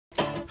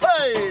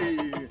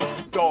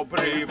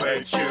Добрий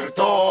вечір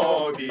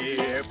тобі,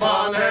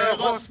 пане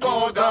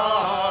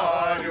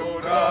господарю,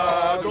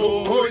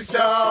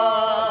 радуйся,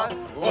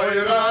 ой,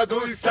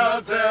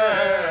 радуйся,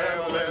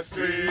 земле,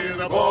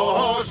 син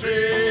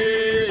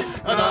Божий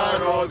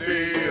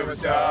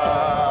народився.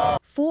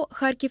 Four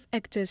Kharkiv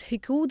actors who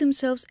call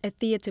themselves a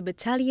theatre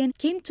battalion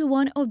came to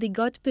one of the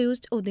guard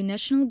posts of the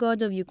National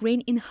Guard of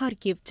Ukraine in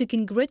Kharkiv to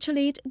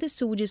congratulate the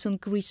soldiers on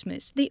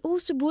Christmas. They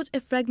also brought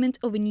a fragment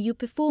of a new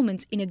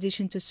performance in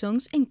addition to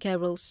songs and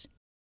carols.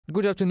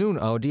 Good afternoon,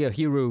 our dear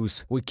heroes.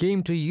 We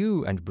came to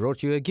you and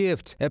brought you a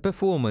gift, a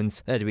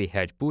performance that we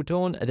had put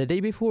on the day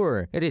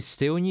before. It is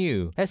still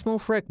new. A small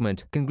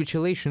fragment,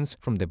 congratulations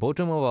from the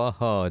bottom of our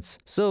hearts.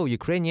 So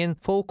Ukrainian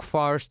folk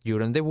farce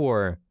during the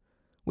war.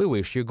 We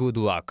wish you good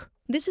luck.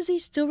 This is a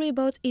story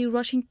about a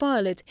Russian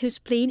pilot whose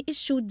plane is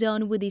shot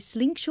down with a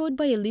slingshot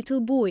by a little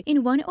boy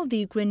in one of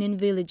the Ukrainian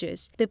villages.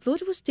 The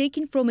plot was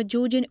taken from a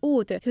Georgian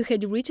author who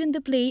had written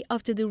the play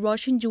after the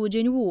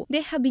Russian-Georgian War.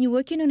 They have been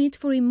working on it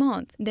for a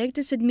month. The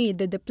actors admit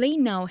that the play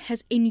now has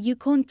a new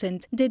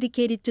content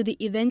dedicated to the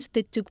events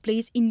that took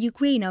place in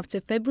Ukraine after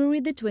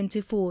February the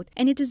 24th,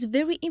 and it is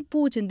very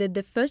important that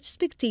the first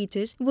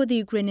spectators were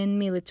the Ukrainian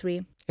military.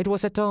 It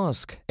was a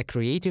task, a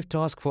creative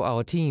task for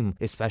our team,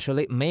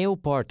 especially male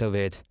part of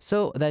it,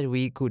 so that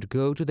we could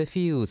go to the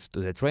fields, to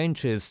the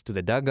trenches, to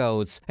the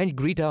dugouts and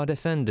greet our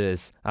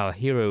defenders, our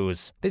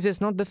heroes. This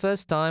is not the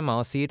first time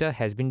our theater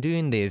has been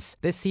doing this.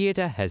 The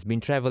theater has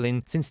been traveling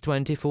since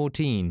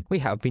 2014. We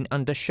have been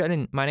under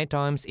shelling many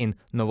times in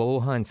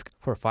Novoluhansk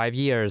for 5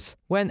 years,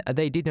 when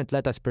they did not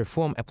let us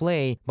perform a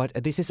play, but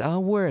this is our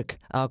work,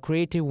 our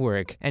creative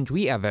work, and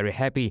we are very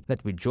happy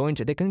that we joined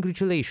the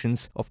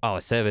congratulations of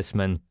our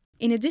servicemen.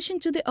 In addition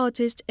to the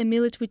artist, a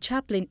military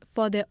chaplain,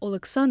 Father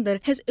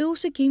Alexander, has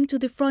also come to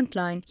the front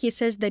line. He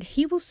says that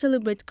he will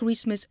celebrate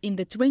Christmas in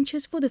the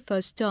trenches for the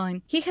first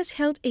time. He has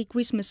held a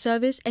Christmas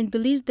service and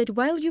believes that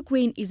while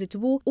Ukraine is at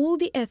war, all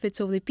the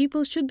efforts of the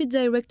people should be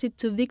directed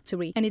to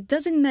victory, and it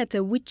doesn't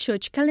matter which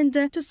church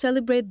calendar to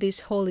celebrate this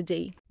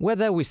holiday.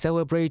 Whether we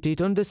celebrate it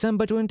on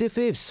December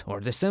 25th or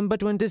December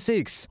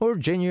 26th or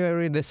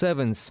January the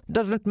 7th,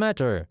 doesn't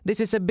matter. This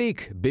is a big,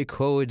 big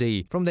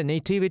holiday from the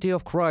nativity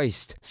of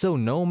Christ, so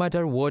no matter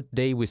what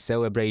day we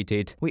celebrate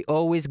it, we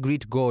always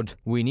greet God.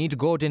 We need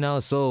God in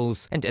our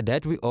souls, and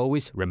that we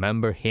always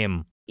remember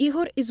Him.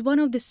 Igor is one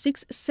of the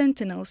 6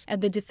 sentinels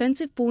at the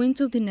defensive point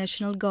of the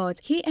National Guard.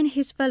 He and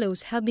his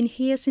fellows have been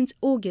here since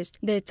August.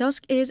 Their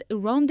task is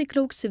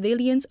round-the-clock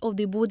surveillance of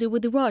the border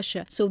with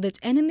Russia, so that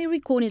enemy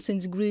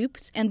reconnaissance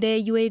groups and their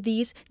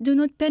UAVs do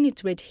not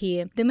penetrate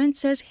here. The man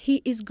says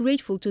he is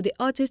grateful to the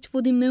artist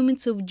for the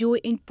moments of joy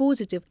and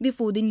positive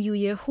before the New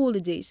Year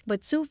holidays.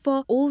 But so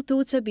far, all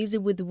thoughts are busy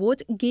with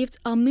what gifts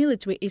our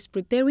military is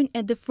preparing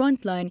at the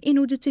front line in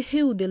order to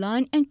hold the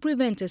line and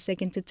prevent a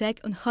second attack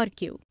on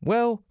Kharkiv.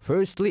 Well,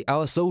 firstly,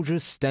 our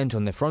soldiers stand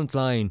on the front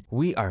line.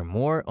 We are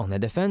more on the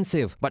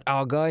defensive, but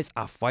our guys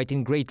are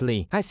fighting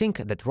greatly. I think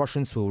that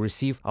Russians will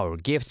receive our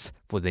gifts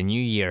for the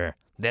new year.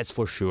 That's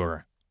for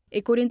sure.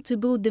 According to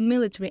both the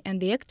military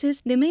and the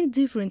actors, the main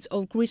difference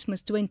of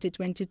Christmas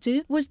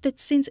 2022 was that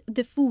since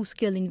the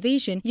full-scale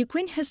invasion,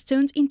 Ukraine has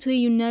turned into a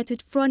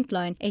united front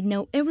line, and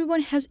now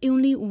everyone has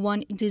only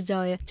one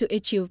desire: to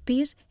achieve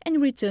peace and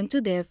return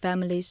to their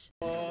families.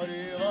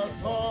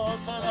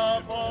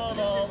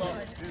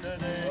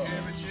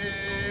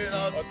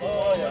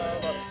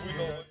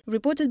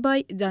 Reported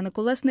by Dana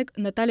Kolesnik,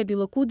 Natalia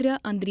Bilokudrya,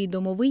 Andriy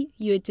Domovy,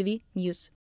 UATV News.